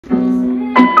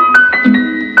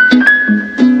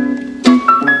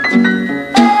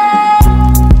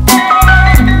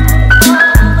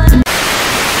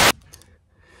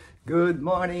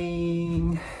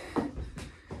morning!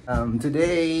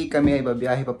 Today, kami ay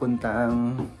babiyahe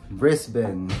papuntang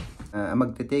Brisbane.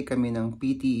 Magte-take kami ng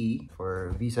PTE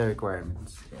for visa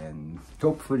requirements. And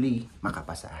hopefully,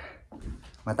 makapasa.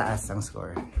 Mataas ang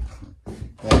score.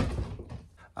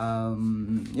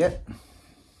 Yeah.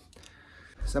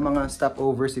 Sa mga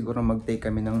stopover, siguro mag-take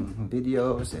kami ng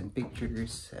videos and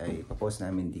pictures. Ay ipapost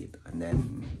namin dito. And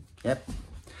then, yep.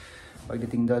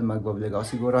 Pagdating doon, mag-vlog ako.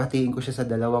 Siguro hatiin ko siya sa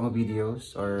 2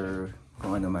 videos or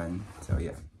kung ano man. So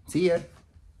yeah. See ya!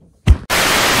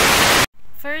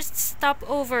 First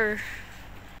stopover.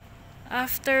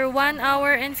 After 1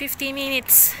 hour and 50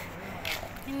 minutes.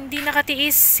 Hindi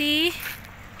nakatiis si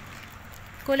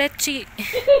Kulechi.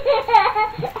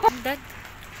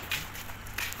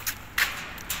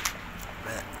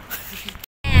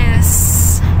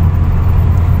 Yes.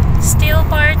 Still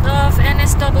part of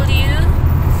NSW.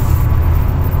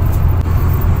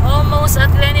 Almost at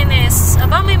Glen Innes.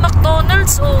 Aba, may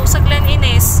McDonald's sa Glen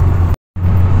Innes.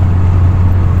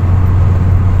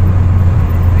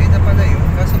 Ayun na pala yun.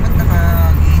 Kaso ba't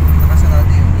naka-gate? Nakasarado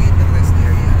yung gate ng rest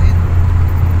area. Ayun.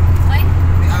 Ay?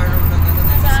 May arrow na gano'n.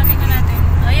 Nasaan na natin?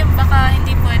 Ayun, baka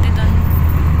hindi pwede doon.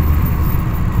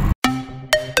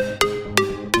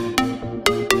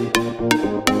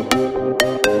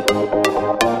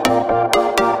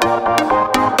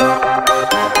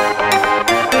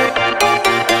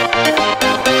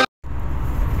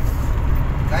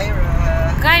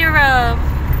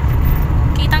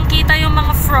 Kitang-kita yung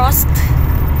mga frost.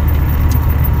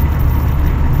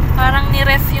 Parang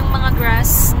ni-ref yung mga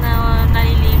grass na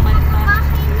naliliman pa.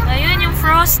 Ayun yung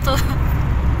frost oh.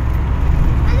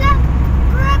 Ala,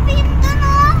 grabe yung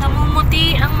doon.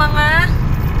 Namumuti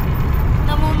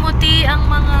ang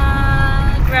mga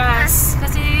grass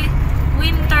kasi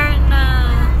winter na.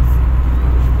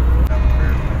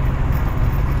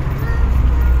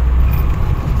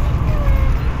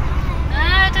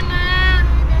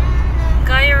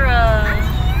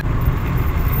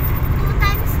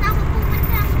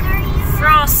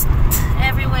 Frost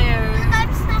everywhere. 2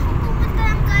 times na ako pumunta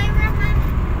ng Gyra, man.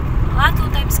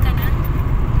 2 times ka na?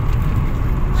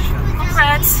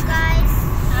 Congrats! Guys,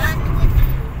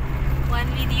 One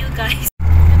with you guys.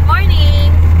 Good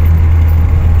morning!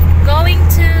 Going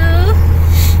to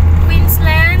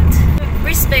Queensland,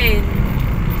 Brisbane.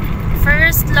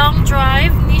 First long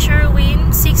drive, ni Sherwin,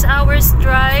 6 hours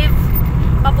drive.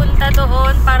 Papunta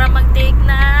doon para mag-take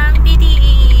ng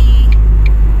PTE.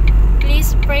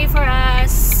 Please pray for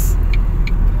us.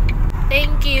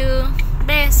 Thank you.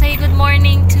 Be, say good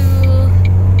morning to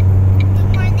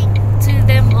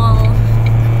them all.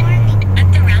 Good morning. At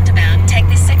the roundabout, take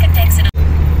the second exit.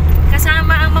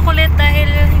 Kasama ang makulit dahil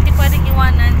hindi pwedeng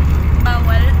iwanan.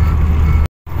 Bawal.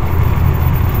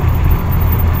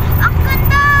 Ang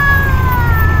ganda!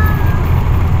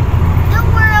 The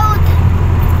world!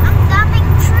 Ang daming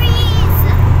trees!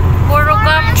 Puro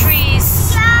gum trees.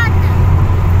 Yan!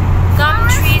 Gum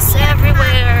trees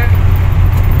everywhere.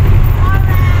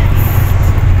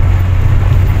 Forest!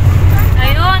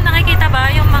 Ayun, nakikita ba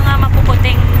yung mga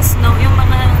mapuputing snow? Yung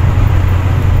mga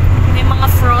may mga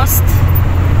frost.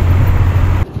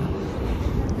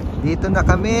 Dito na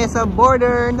kami sa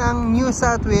border ng New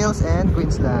South Wales and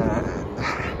Queensland.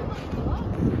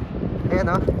 Ayan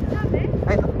o.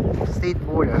 Ayan o. State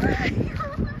border.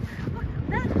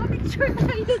 Picture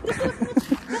tayo doon.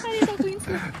 Nakalita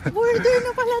Queensland. Border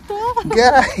na pala to.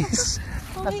 Guys!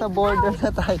 Nasa border na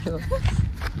tayo.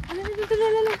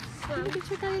 Lala.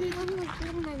 Picture tayo rin.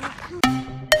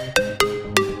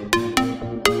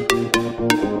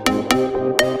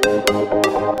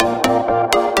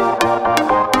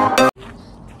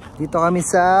 Dito kami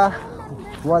sa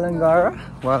Wollongara.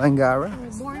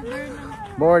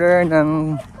 Border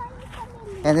ng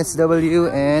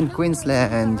NSW and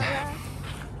Queensland.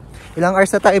 Ilang hours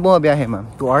na tayo bumabiyahe, ma'am?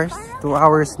 2 hours? 2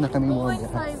 hours na kami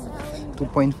bumabiyahe.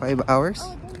 2.5 hours.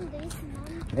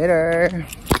 Later!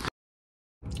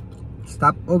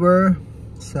 Stop over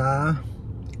sa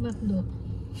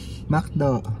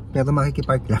McDo. Pero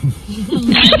makikipark lang.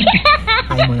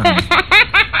 Kaya mo lang.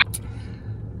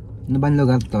 Ano bang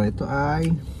lugar to? Ito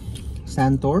ay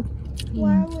Santor?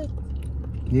 Warwick.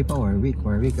 Hindi pa Warwick.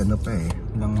 Warwick ano pa eh.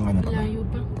 Ilang ano pa. Layo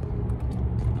pa.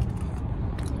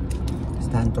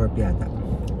 Santor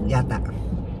yata.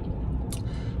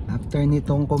 After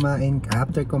nitong kumain,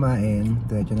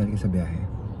 diretso na rin sa biyahe.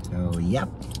 So,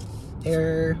 yep.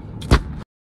 Here.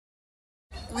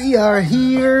 We are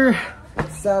here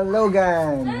sa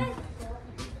Logan.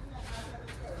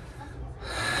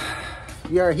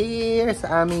 We are here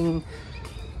sa aming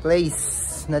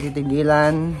place na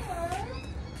titigilan.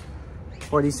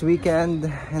 for this weekend.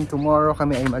 And tomorrow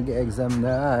kami ay mag-exam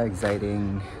na.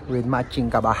 Exciting. With matching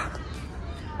ka ba?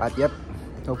 But yep,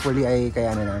 hopefully ay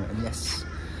kayanin namin. Yes.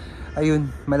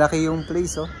 Ayun, malaki yung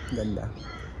place oh. Ganda.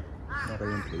 Malaki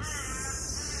yung place.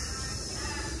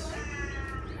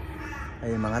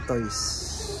 Ayun, mga toys.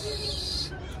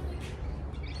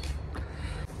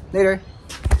 Later.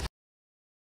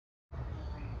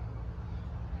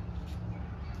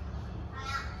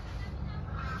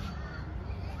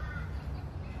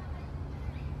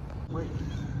 Wait,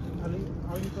 a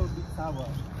little bit sour.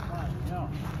 No.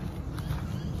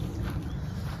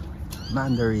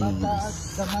 Mandarins. But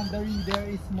the mandarin there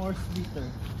is more sweeter.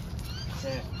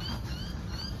 Yeah.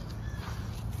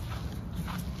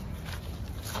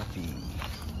 Coffee.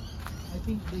 I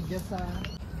think they just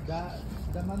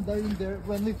the mandarin there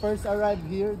when we first arrived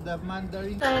here, the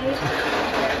mandarin.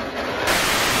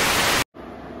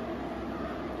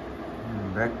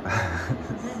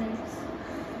 Breakfast.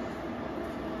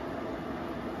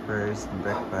 First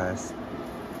breakfast.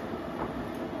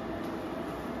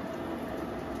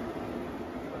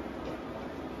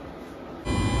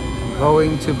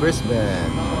 Going to Brisbane.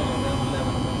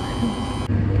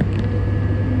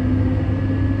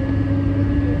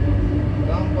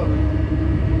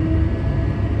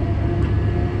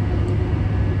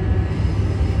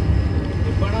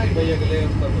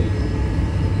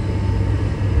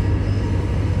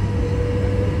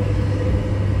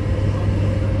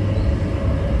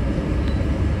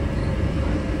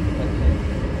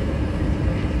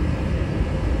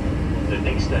 The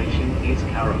next station is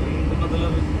Currahee.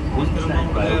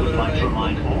 Queensland Rail would like to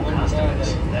remind all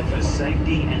customers that for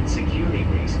safety and security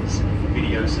reasons,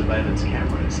 video surveillance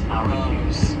cameras are in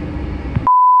use.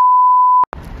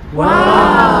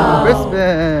 Wow!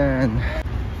 Brisbane!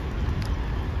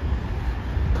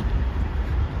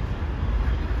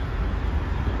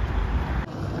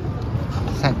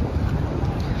 Saan?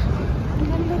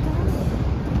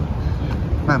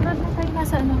 Ma'am.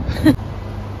 Nasa ano?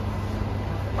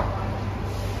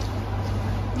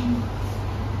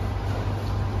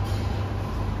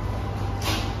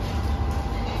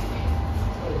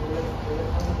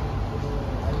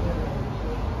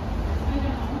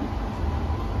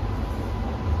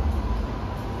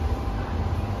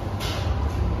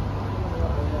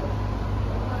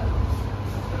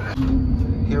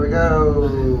 Here we go.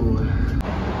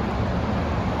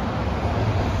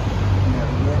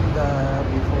 Merienda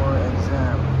before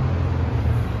exam.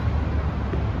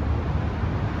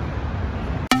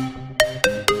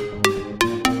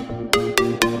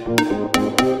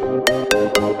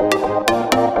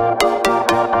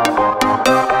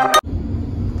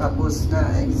 Tapos na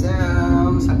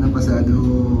exam. Sana pasado.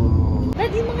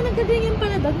 Dad, yung mga naggaganyan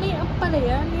pala, Dad, may app pala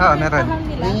yan. Yung Ah, meron. rentahan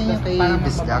nila. Yan yung kay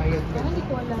Bisdak. Hindi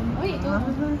ko alam. Oy, ito.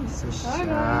 Social.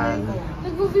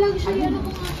 Nag-vlog siya. Ano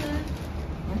mo nga siya?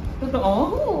 Totoo?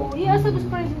 Oo.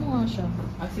 I-subscribe mo nga siya.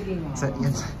 Ah, sige nga.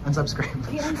 Yan, unsubscribe.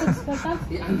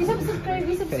 I-unsubscribe.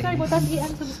 I-subscribe mo, tapos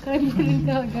i-unsubscribe mo rin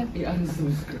ka agad.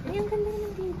 I-unsubscribe. Ay, ang ganda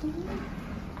naman dito.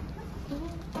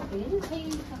 Ayun, ay,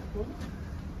 ako.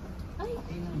 Ay,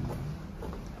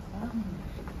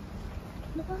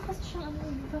 mukha kasi siyang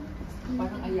ano,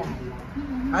 Parang ayala.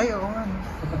 Ay, oo nga.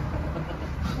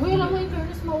 Uy, alam mo, in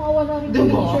fairness, mawawala rin yung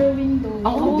picture window.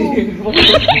 Ako din.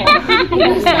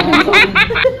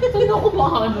 Saan ako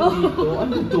maano dito?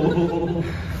 Ano to?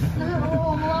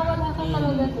 Oo, mawawala ka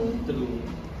talaga to. True.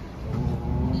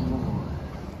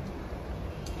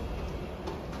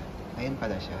 Ayun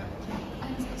pala siya.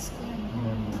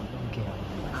 Okay.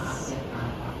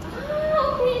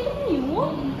 Okay, ito na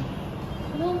yun.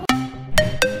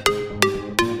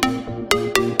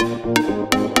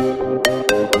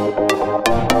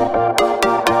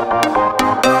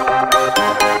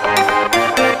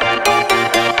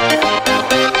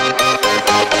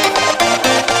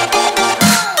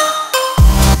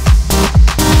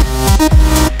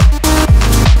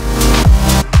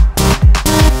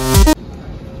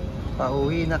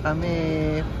 Pauwi na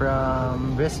kami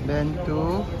from Brisbane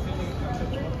to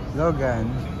Logan.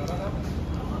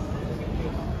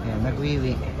 Ayan,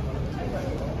 nagwiwi.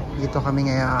 Dito kami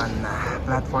ngayon,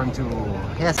 platform 2.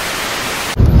 Yes!